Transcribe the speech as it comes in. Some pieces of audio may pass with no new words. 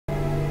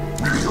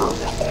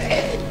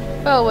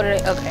Oh, what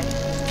did I... Okay.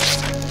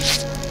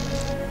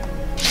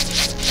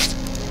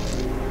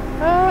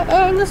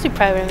 Let's do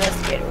private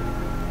investigator.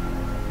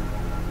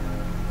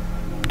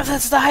 If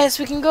that's the highest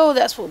we can go,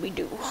 that's what we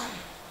do.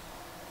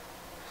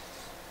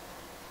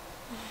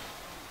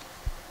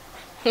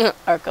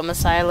 Arkham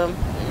Asylum.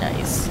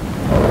 Nice.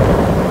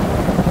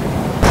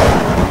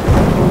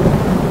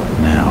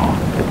 Now,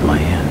 at my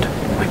end,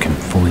 I can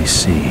fully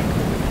see.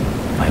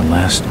 My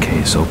last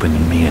case opened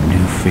in me a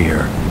new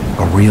fear.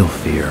 A real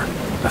fear.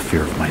 A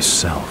fear of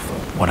myself,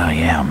 of what I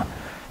am,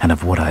 and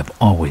of what I've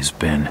always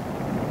been.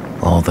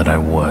 All that I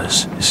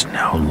was is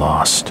now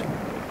lost.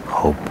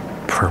 Hope,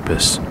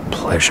 purpose,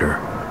 pleasure,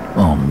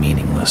 all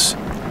meaningless.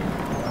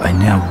 I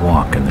now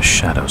walk in the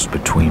shadows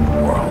between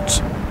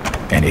worlds,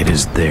 and it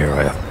is there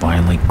I have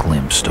finally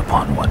glimpsed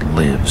upon what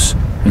lives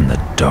in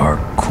the dark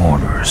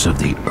corners of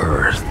the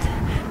earth.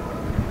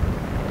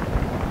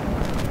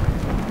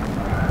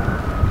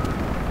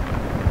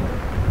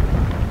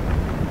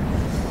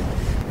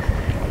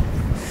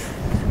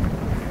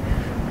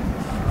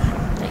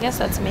 I guess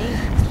that's me.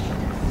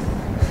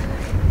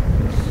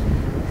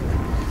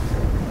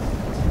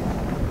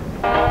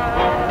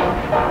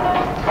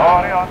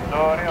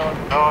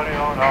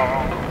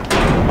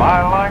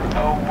 I like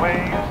the way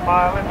you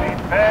smile at me,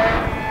 baby.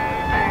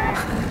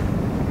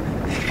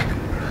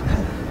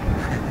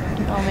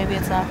 Oh, maybe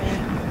it's not me.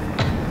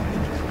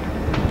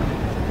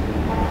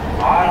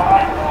 I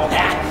like the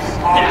way you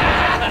smile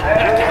at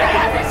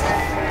me,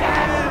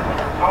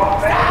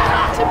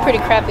 It's a pretty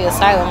crappy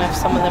asylum if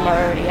some of them are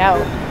already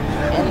out.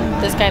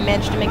 And this guy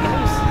managed to make a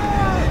noose.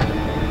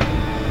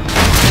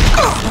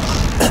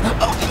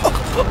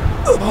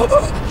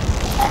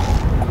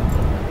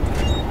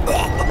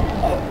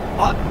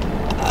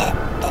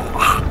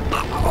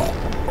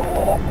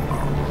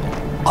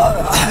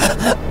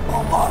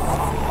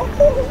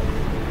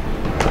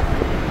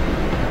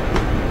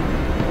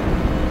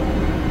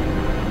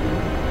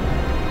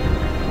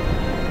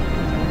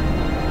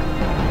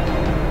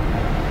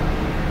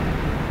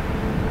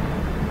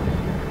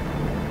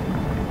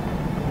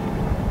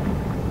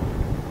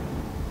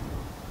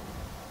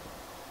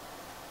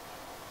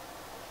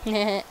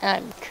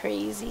 I'm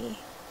crazy.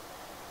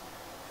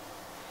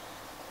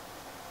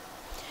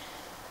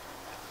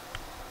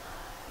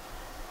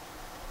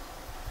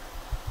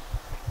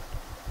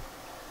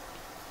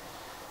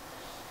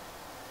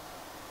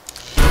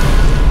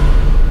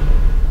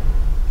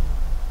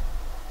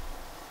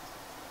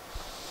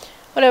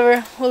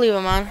 Whatever, we'll leave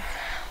them on.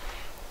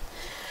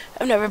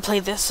 I've never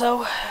played this,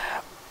 so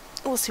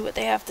we'll see what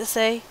they have to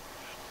say.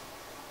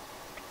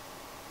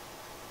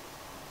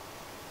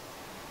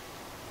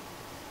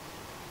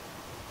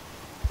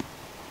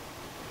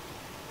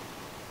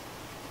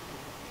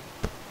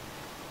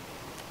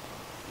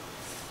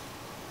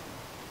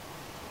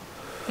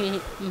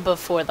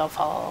 Before the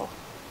fall.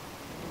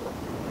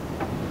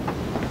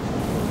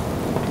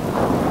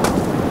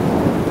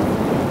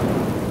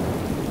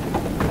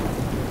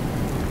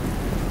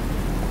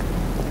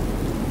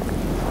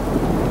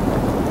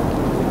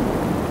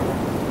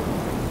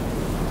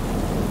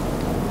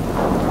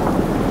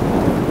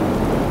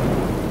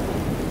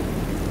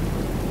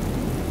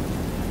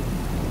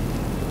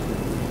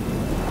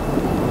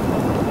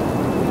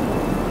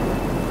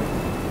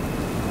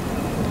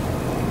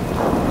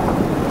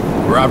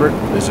 Robert,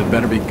 this had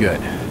better be good.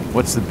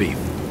 What's the beef?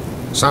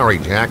 Sorry,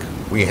 Jack.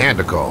 We had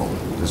to call.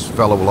 This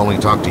fellow will only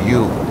talk to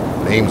you.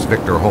 Name's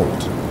Victor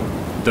Holt.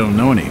 Don't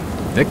know any.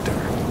 Victor?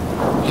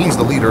 He's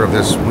the leader of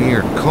this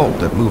weird cult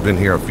that moved in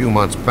here a few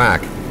months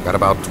back. Got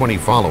about 20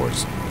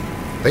 followers.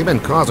 They've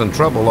been causing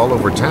trouble all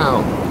over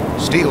town.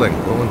 Stealing,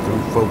 going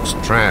through folks'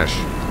 trash,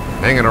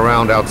 hanging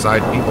around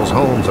outside people's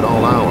homes at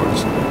all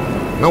hours.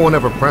 No one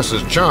ever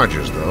presses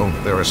charges, though.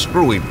 They're a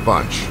screwy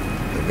bunch.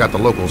 They've got the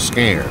locals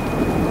scared.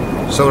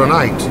 So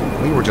tonight,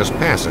 we were just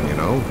passing, you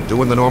know,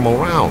 doing the normal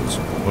rounds,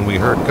 when we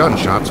heard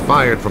gunshots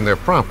fired from their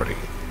property.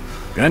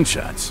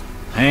 Gunshots?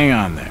 Hang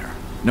on there.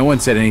 No one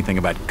said anything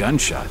about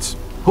gunshots.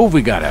 Who have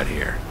we got out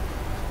here?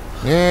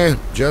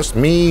 Just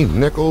me,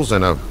 Nichols,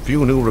 and a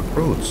few new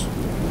recruits.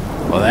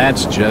 Well,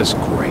 that's just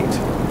great.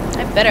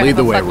 I better Lead have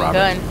the a way, fucking Robert.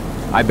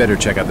 gun. I better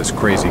check out this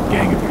crazy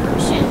gang of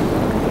yours.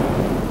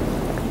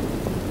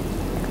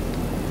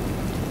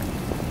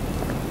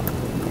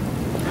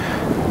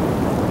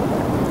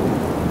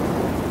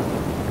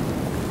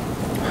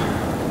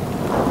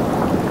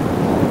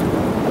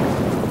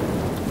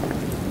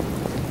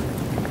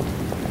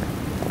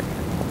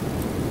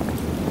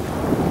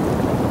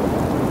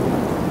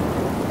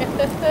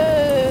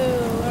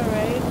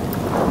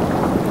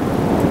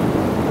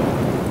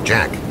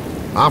 Jack,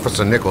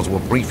 Officer Nichols will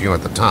brief you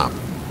at the top.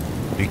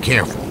 Be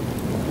careful.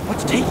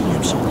 What's taking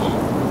him so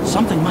long?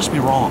 Something must be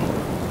wrong.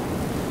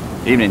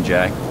 Evening,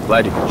 Jack.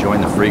 Glad you could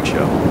join the freak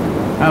show.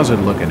 How's it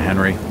looking,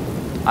 Henry?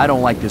 I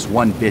don't like this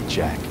one bit,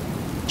 Jack.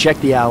 Check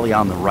the alley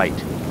on the right.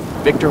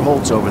 Victor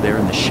Holt's over there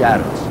in the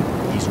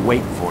shadows. He's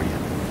waiting for you.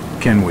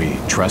 Can we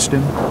trust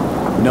him?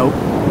 Nope,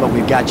 but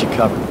we've got you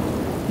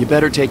covered. You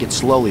better take it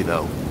slowly,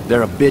 though.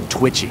 They're a bit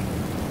twitchy.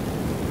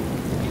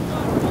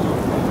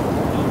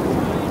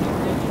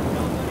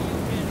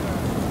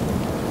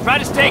 Try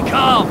to stay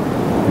calm.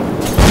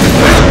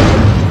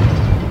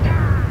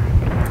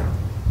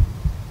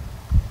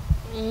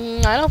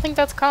 I don't think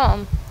that's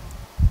calm.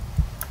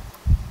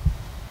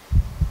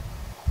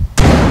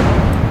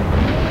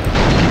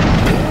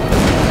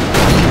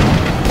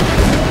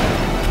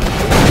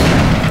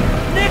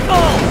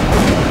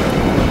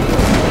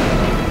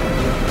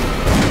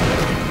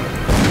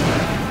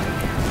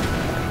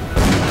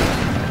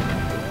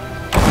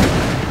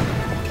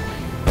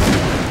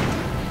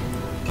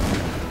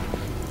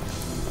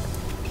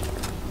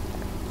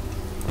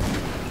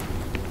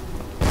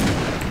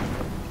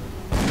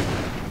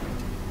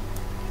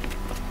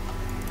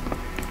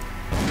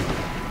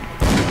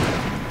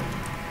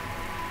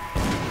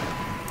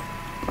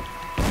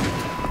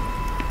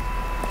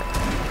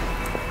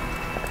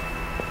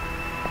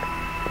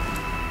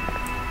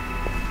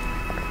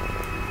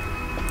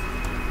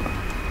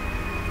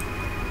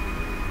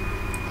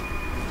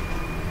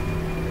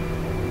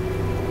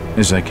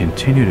 As I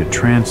continue to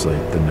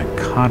translate the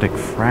narcotic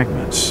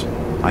fragments,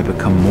 I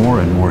become more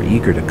and more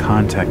eager to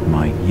contact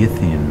my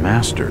Yithian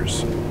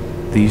masters.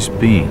 These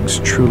beings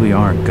truly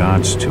are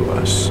gods to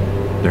us.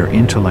 Their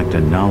intellect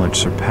and knowledge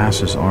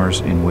surpasses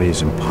ours in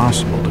ways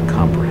impossible to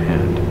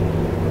comprehend.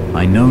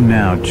 I know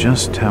now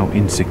just how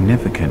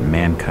insignificant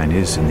mankind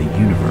is in the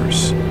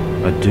universe,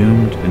 a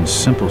doomed and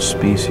simple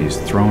species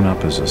thrown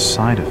up as a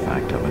side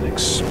effect of an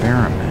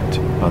experiment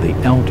by the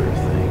elder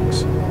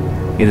things.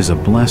 It is a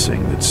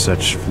blessing that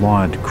such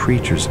flawed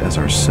creatures as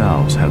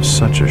ourselves have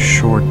such a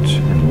short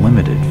and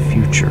limited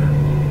future.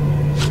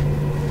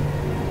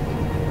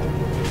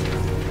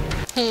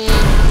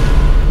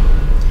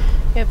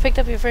 You have picked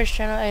up your first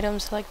journal item.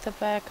 Select the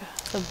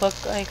book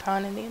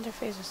icon in the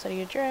interface to study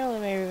your journal. It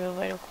may reveal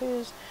vital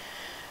clues.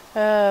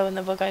 When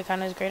the book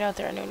icon is grayed out,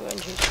 there are no new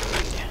entries to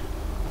read.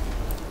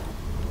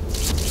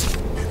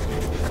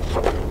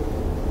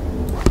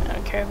 I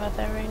don't care about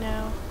that right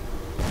now.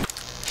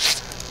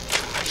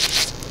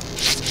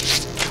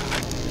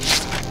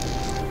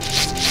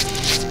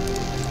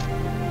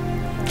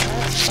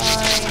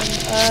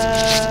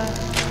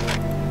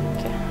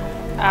 Okay.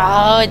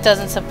 Oh, it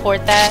doesn't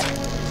support that.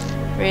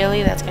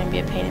 Really? That's gonna be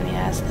a pain in the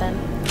ass then.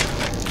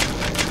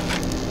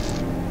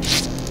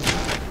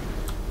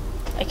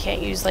 I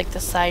can't use like the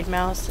side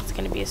mouse. It's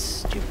gonna be a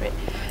stupid.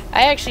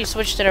 I actually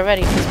switched it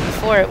already because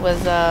before it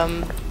was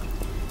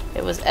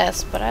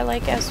S, but I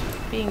like S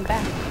being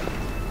back.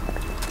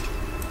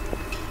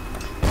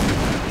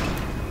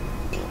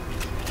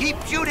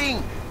 Keep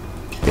shooting!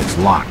 It's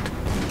locked.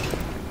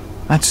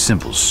 That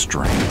symbol's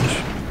strange.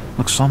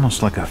 Looks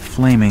almost like a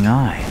flaming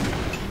eye.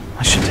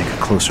 I should take a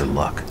closer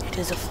look. It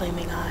is a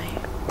flaming eye.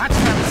 What's a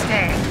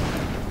mistake?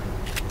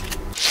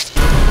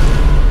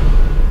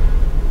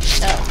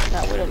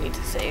 No, we don't need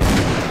to save.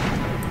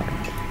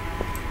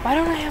 Why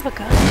don't I have a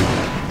gun?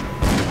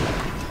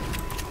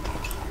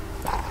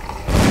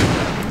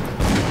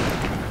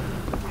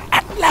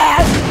 At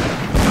last!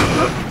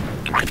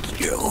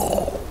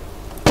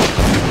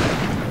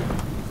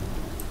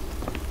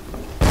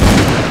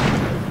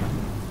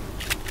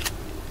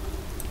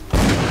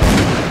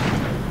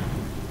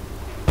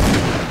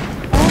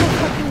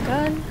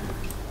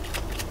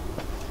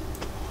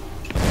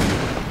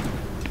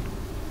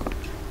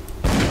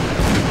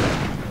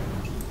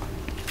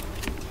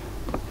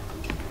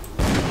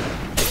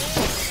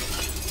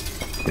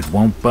 It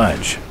won't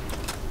budge.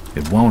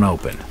 It won't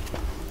open.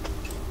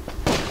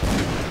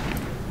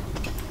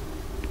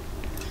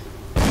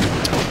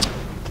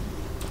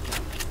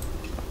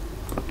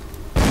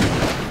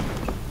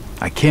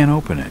 I can't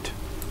open it.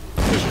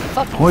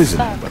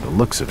 Poisoning by the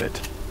looks of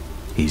it.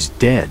 He's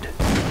dead.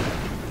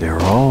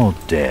 They're all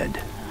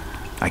dead.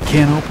 I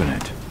can't open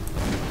it.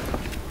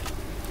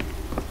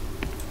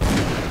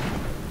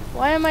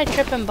 Why am I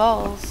tripping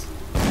balls?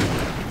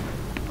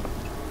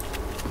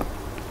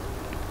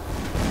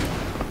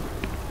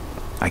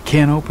 I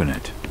can't open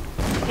it.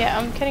 Yeah,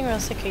 I'm getting real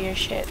sick of your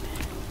shit.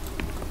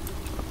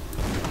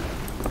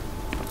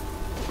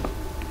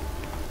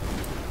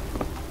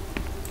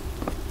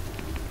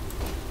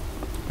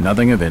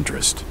 Nothing of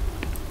interest.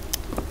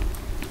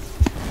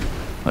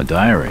 A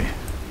diary.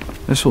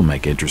 This will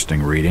make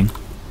interesting reading.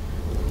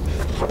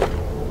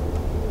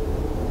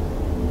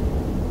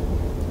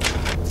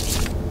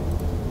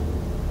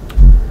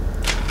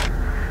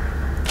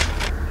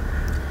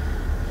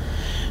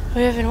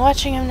 We have been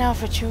watching him now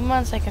for 2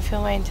 months. I can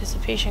feel my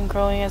anticipation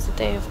growing as the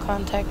day of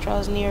contact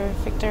draws near.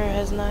 Victor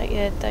has not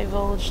yet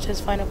divulged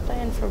his final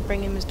plan for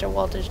bringing Mr.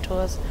 Walters to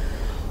us.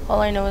 All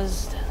I know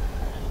is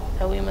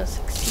that we must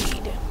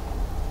succeed.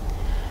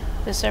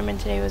 The sermon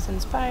today was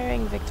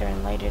inspiring. Victor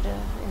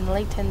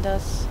enlightened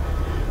us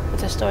with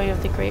the story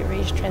of the great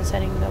race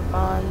transcending the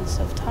bonds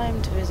of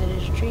time to visit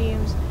his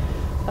dreams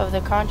of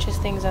the conscious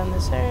things on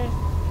this earth.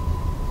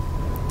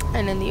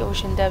 And in the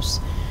ocean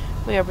depths,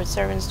 we are but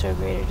servants to a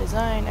greater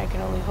design. I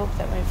can only hope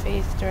that my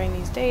faith during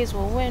these days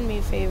will win me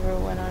favor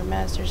when our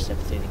masters step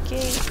through the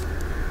gate.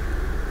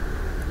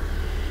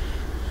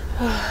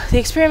 The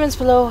experiments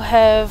below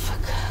have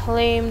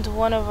claimed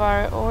one of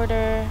our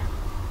order.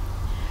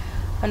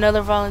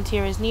 Another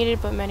volunteer is needed,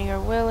 but many are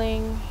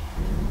willing.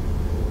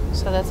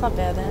 So that's not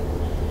bad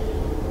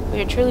then. We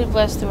are truly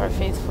blessed through our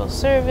faithful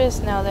service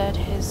now that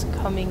his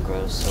coming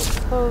grows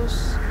so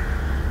close.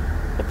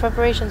 The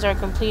preparations are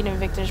complete and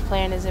Victor's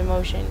plan is in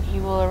motion. He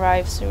will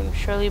arrive soon.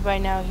 Surely by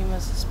now he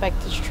must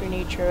suspect his true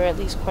nature, or at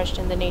least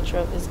question the nature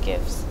of his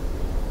gifts.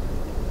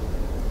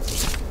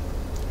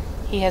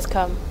 He has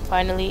come.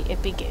 Finally,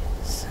 it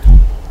begins.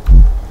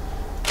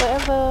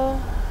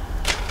 Whatever.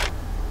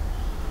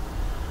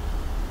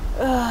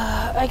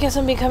 I guess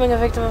I'm becoming a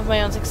victim of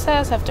my own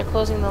success. After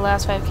closing the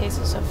last 5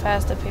 cases so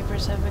fast, the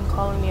papers have been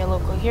calling me a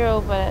local hero,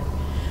 but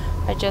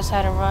I just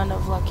had a run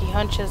of lucky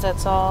hunches,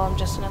 that's all. I'm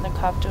just another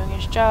cop doing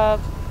his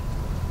job.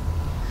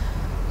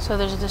 So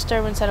there's a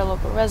disturbance at a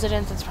local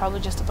residence. It's probably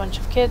just a bunch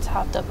of kids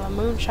hopped up on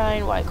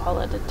moonshine. Why call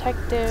a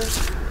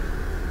detective?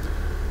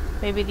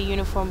 Maybe the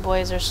uniformed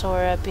boys are sore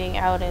at being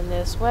out in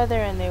this weather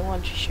and they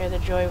want to share the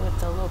joy with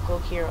the local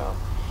hero.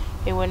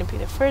 It wouldn't be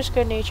the first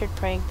good-natured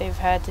prank they've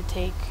had to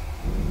take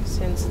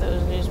since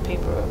those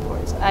newspaper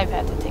reports. I've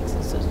had to take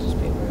since those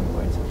newspaper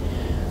reports.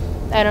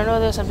 I don't know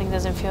though, something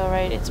doesn't feel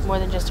right. It's more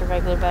than just a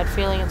regular bad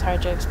feeling. It's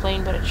hard to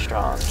explain, but it's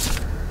strong.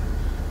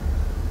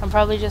 I'm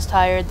probably just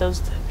tired.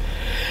 Those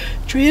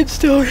dreams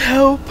don't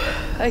help.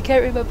 I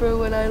can't remember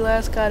when I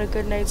last got a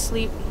good night's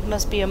sleep.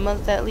 Must be a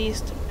month at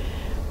least.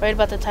 Right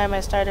about the time I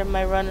started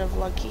my run of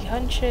lucky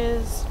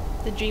hunches.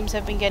 The dreams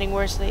have been getting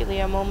worse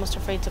lately. I'm almost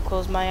afraid to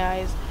close my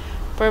eyes.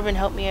 Bourbon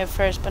helped me at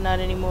first, but not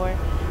anymore.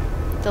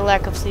 The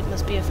lack of sleep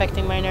must be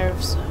affecting my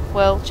nerves.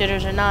 Well,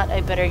 jitters or not, I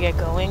better get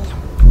going.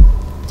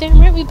 Damn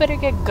right, we better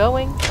get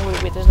going. Oh,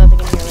 wait, there's nothing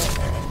in here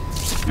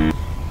right.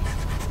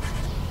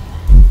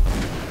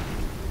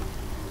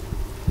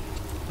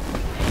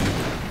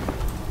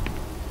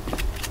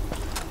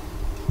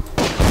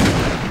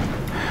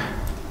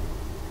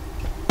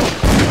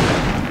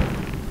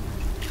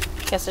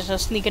 Guess there's no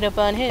sneaking up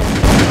on him.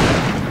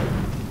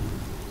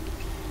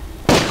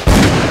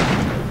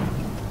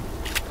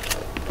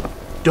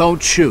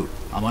 Don't shoot.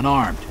 I'm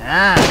unarmed.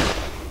 Ah,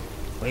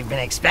 we've been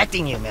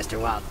expecting you, Mr.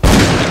 Walt.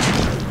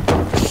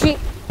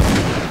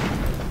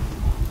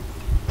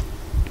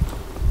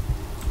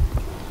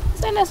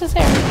 Is that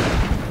necessary?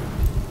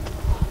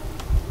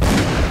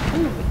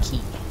 Ooh, a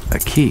key. A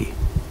key?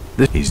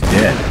 He's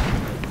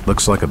dead.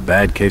 Looks like a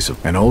bad case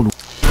of an old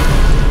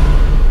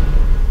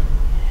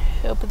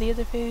Open the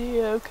other page.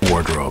 Yeah, okay.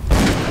 wardrobe.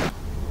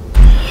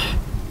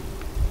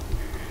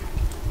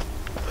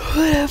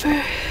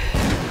 Whatever.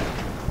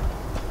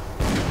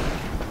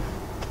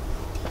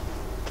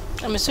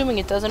 I'm assuming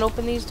it doesn't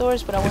open these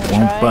doors, but I want to It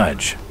try. won't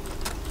budge.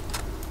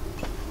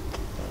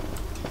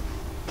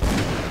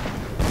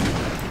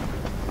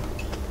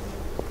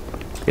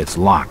 It's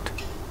locked.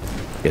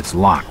 It's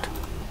locked.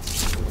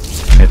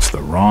 It's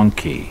the wrong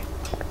key.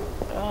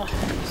 Oh,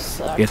 that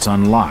sucks. It's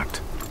unlocked.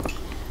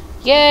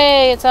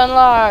 Yay, it's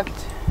unlocked.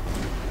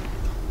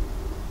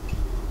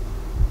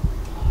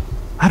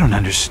 I don't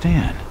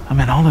understand. I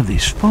mean, all of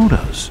these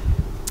photos.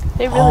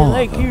 They really All of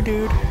like them. you,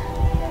 dude.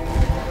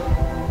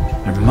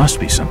 There must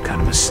be some kind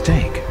of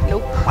mistake.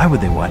 Nope. Why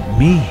would they want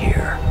me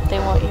here? They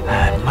want you It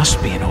bad.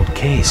 must be an old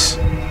case.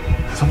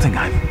 Something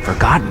I've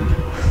forgotten.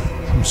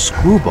 Some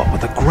screwball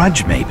with a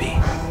grudge, maybe.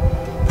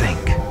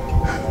 Think.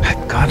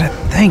 I've gotta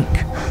think.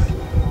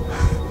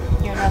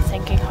 You're not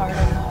thinking hard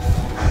enough.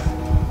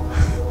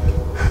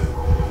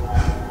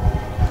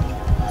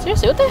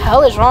 Seriously, what the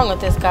hell is wrong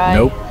with this guy?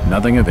 Nope,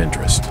 nothing of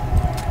interest.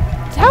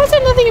 How is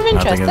that nothing of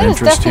interest? Nothing of That is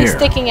interest definitely here.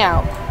 sticking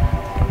out.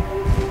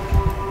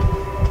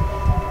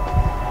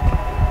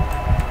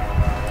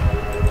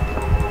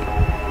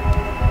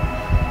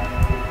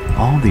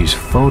 All these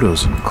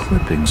photos and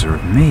clippings are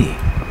of me.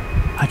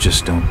 I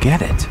just don't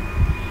get it.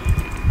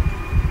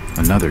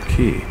 Another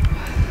key.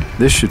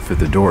 This should fit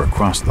the door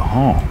across the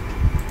hall.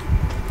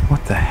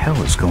 What the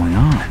hell is going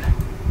on?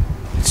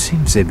 It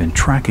seems they've been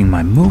tracking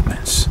my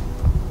movements.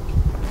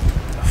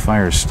 The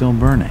fire's still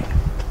burning.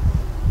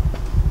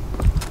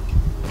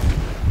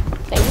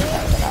 They knew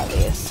that was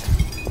obvious.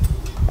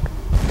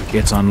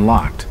 It's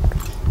unlocked.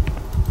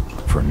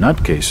 For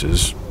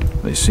nutcases,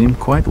 they seem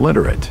quite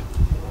literate.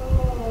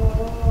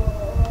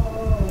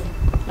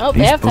 Oh,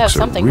 they These have to have books are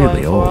something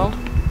really going old, for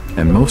them.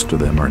 and most of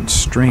them are in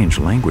strange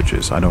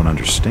languages I don't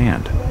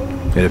understand.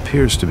 It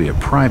appears to be a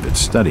private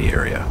study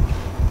area.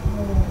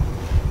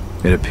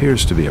 It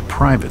appears to be a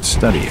private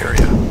study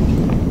area.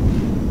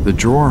 The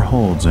drawer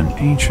holds an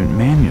ancient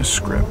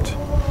manuscript.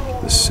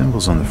 The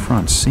symbols on the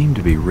front seem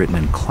to be written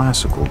in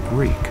classical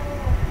Greek.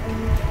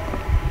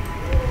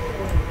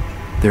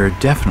 There are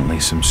definitely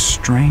some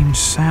strange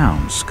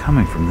sounds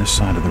coming from this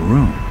side of the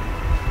room.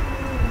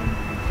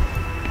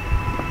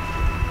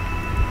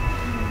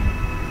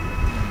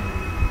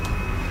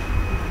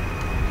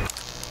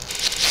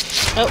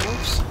 Oh,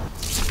 oops.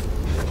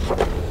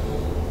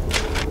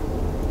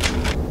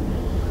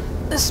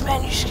 This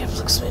manuscript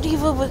looks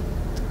medieval, but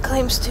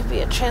claims to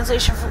be a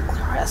translation from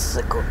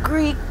classical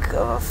Greek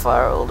of a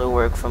far older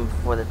work from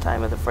before the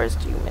time of the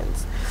first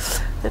humans.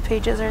 The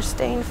pages are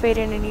stained,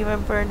 faded, and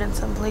even burned in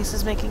some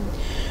places, making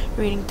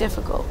reading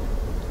difficult.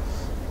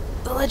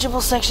 The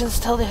legible sections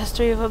tell the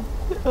history of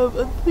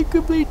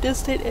unthinkably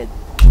distant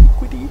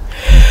antiquity.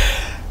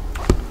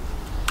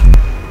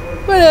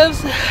 What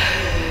else?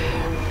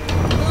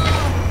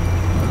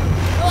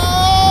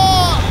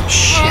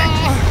 Shit,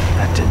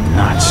 that did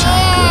not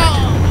sound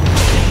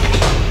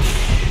good.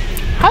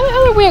 How the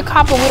hell are we a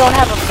cop when we don't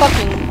have a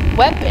fucking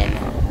weapon?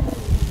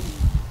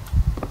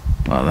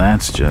 Well,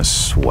 that's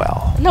just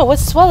swell. No,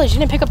 what's swell is you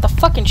didn't pick up the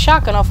fucking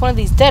shotgun off one of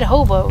these dead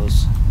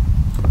hobos.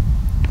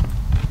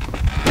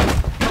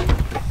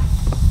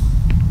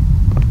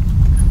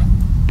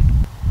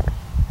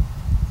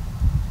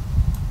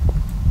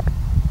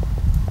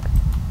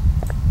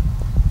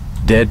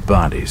 Dead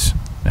bodies,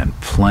 and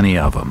plenty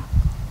of them.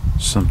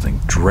 Something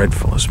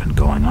dreadful has been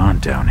going on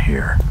down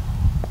here.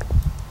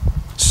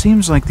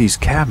 Seems like these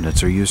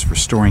cabinets are used for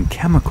storing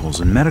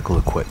chemicals and medical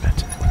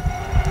equipment.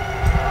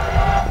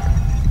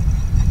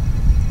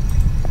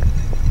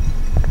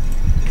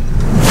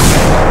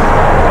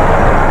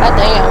 God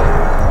damn.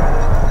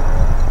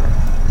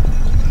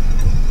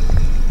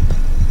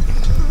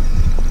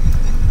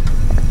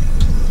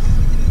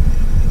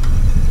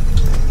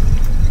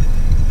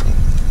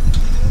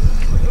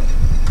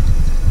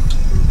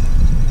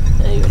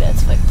 Ooh,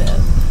 that's fucked up.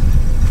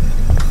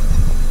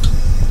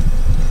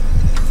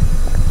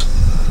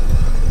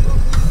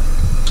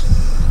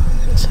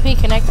 So he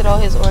connected all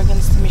his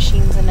organs to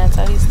machines and that's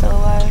how he's still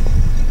alive.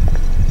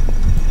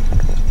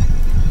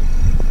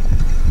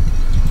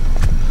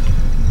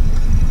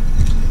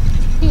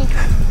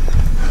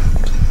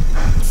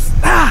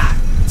 Ah!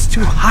 It's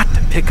too hot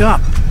to pick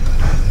up.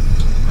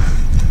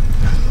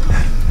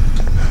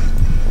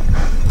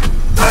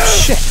 Oh,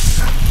 shit.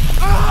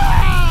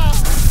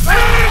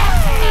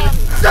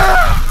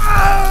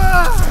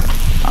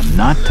 I'm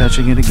not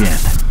touching it again.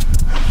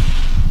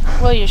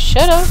 Well, you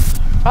should have.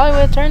 Probably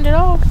would have turned it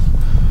off.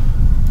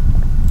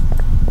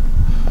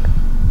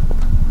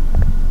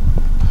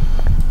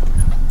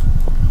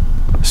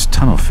 This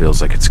tunnel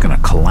feels like it's gonna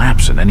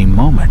collapse at any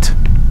moment.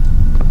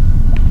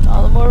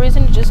 All the more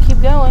reason to just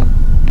keep going.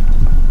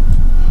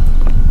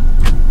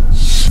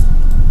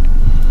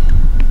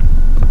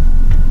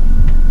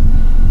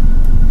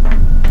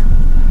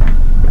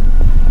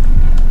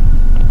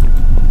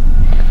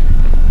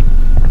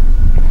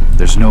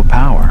 There's no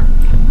power.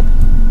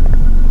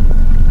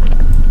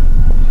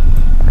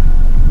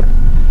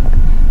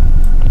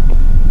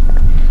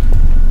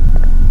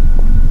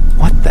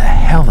 What the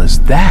hell is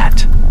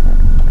that?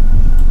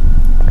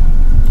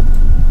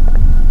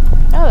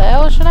 How the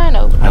hell should I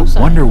know? I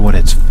wonder what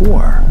it's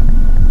for.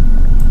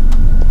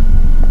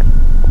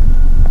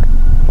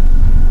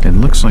 It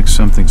looks like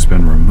something's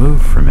been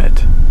removed from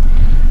it.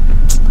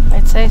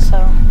 I'd say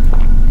so.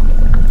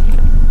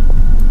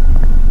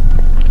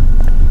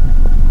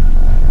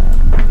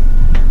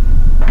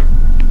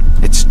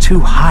 It's too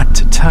hot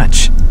to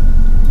touch.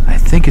 I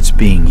think it's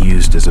being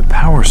used as a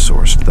power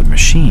source for the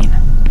machine.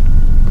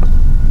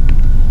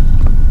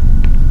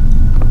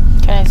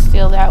 Can I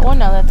steal that one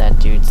now that that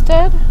dude's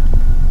dead?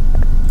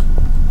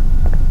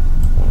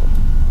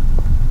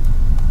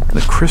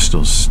 The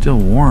crystal's still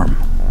warm.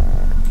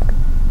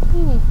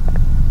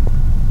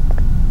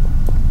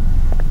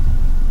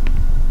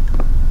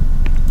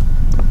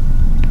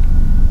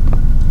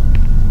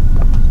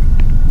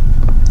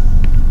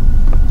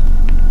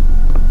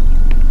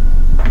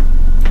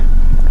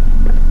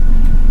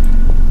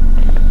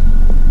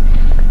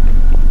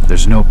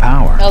 There's no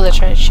power. Oh,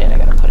 that's right. Shit, I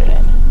gotta put it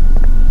in.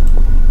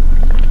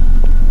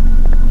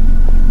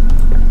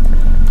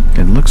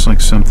 It looks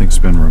like something's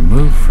been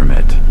removed from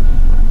it.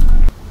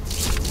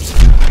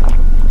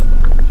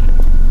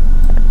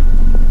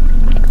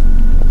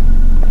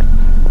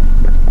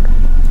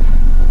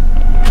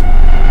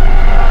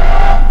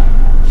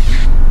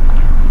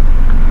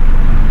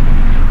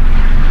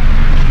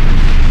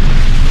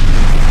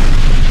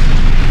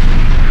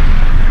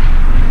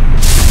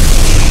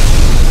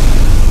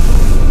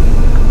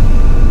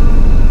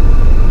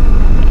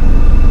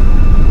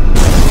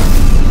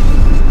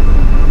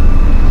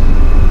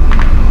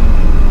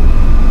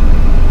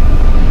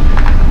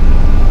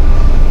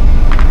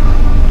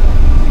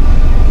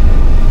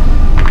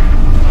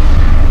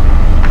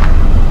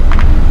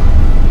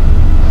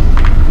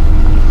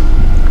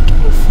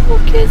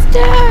 Is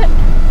that?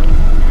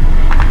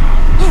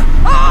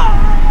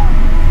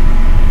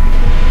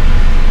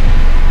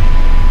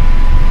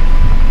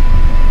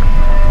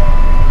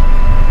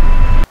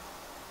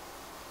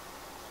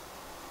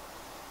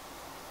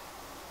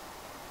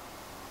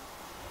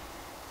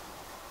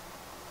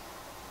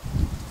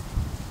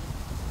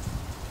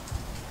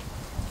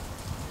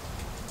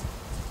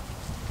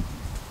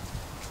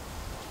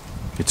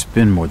 It's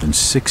been more than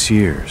 6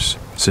 years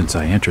since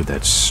I entered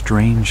that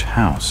strange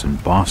house in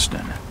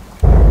Boston.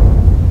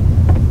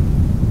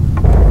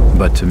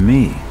 But to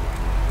me,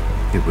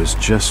 it was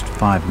just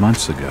 5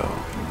 months ago.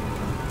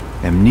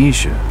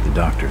 Amnesia, the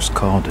doctors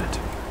called it.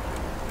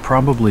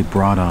 Probably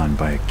brought on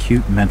by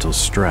acute mental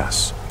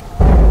stress.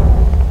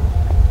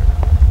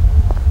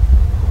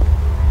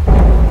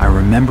 I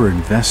remember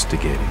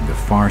investigating the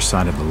far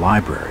side of the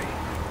library.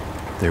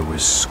 There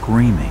was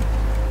screaming,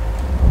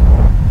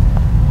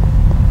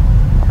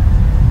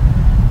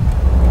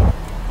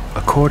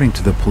 According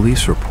to the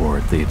police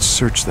report, they had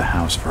searched the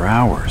house for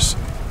hours,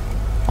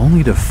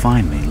 only to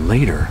find me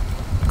later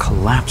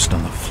collapsed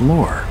on the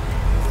floor.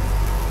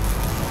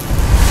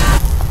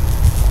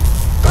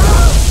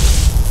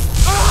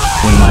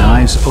 When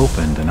my eyes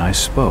opened and I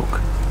spoke,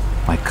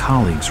 my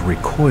colleagues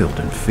recoiled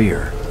in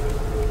fear.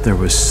 There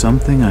was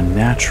something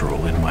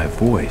unnatural in my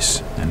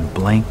voice and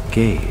blank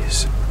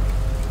gaze.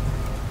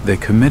 They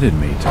committed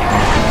me to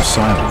Arkham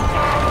Asylum,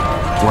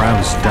 where I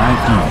was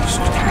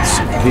diagnosed with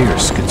severe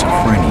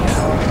schizophrenia.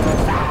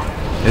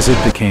 As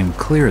it became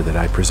clear that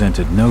I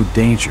presented no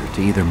danger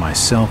to either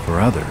myself or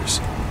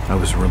others, I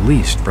was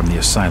released from the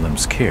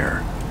asylum's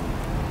care.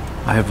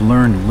 I have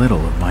learned little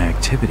of my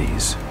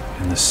activities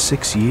in the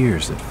 6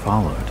 years that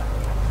followed.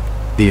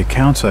 The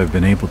accounts I've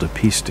been able to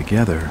piece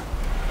together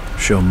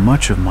show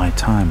much of my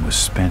time was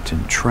spent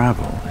in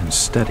travel and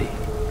study.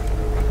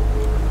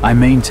 I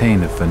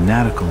maintain a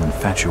fanatical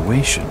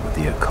infatuation with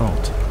the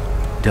occult,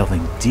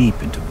 delving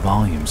deep into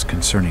volumes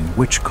concerning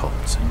witch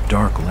cults and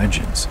dark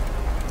legends,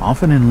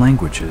 often in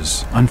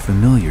languages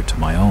unfamiliar to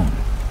my own.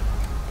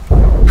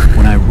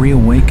 When I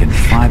reawakened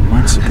 5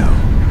 months ago,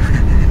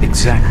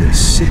 exactly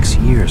 6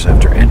 years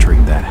after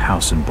entering that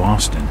house in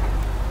Boston,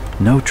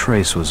 no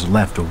trace was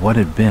left of what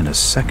had been a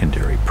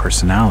secondary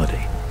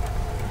personality.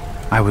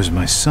 I was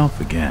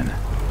myself again,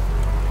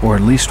 or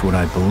at least what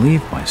I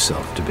believed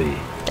myself to be.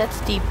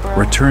 That's deep, bro.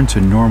 Return to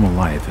normal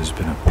life has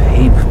been a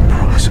painful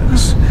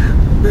process.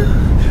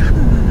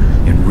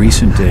 In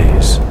recent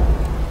days,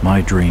 my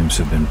dreams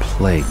have been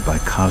plagued by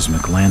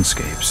cosmic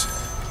landscapes,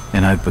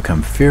 and I've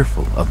become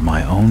fearful of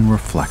my own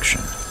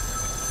reflection.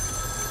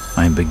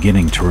 I am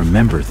beginning to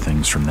remember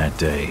things from that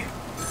day,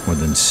 more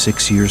than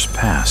 6 years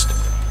past,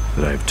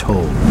 that I've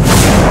told no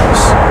one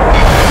else.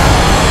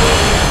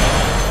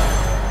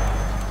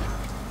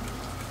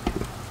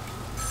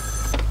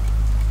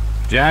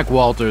 Jack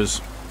Walters.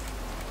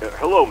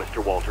 Hello,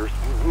 Mr. Walters.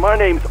 My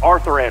name's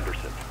Arthur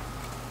Anderson.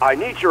 I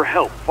need your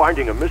help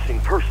finding a missing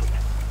person.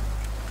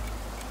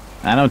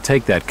 I don't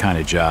take that kind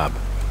of job.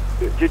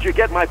 Did you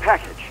get my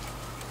package?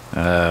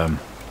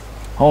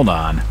 Hold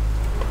on.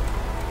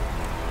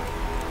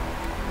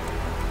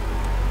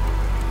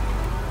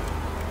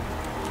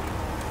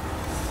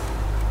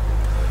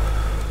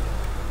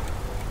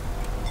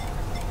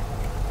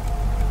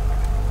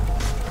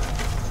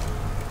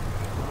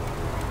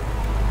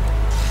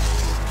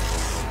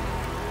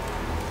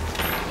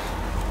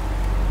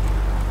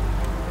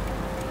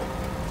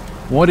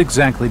 What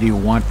exactly do you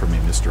want from me,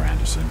 Mr.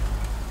 Anderson?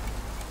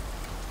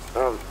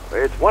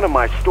 It's one of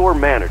my store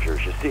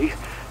managers, you see.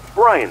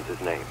 Brian's his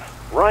name.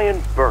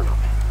 Ryan Burnham.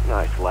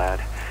 Nice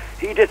lad.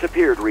 He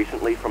disappeared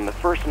recently from the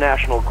First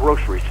National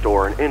grocery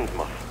store in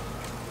Innsmouth.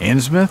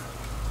 Innsmouth?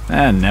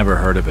 Never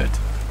heard of it.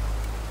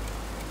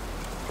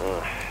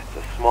 It's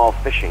a small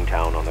fishing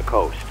town on the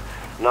coast,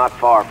 not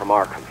far from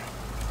Arkham.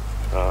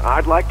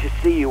 I'd like to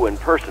see you in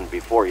person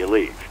before you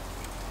leave.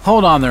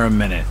 Hold on there a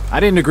minute.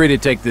 I didn't agree to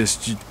take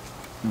this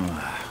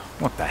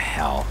what the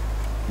hell?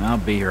 I'll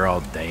be here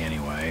all day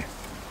anyway.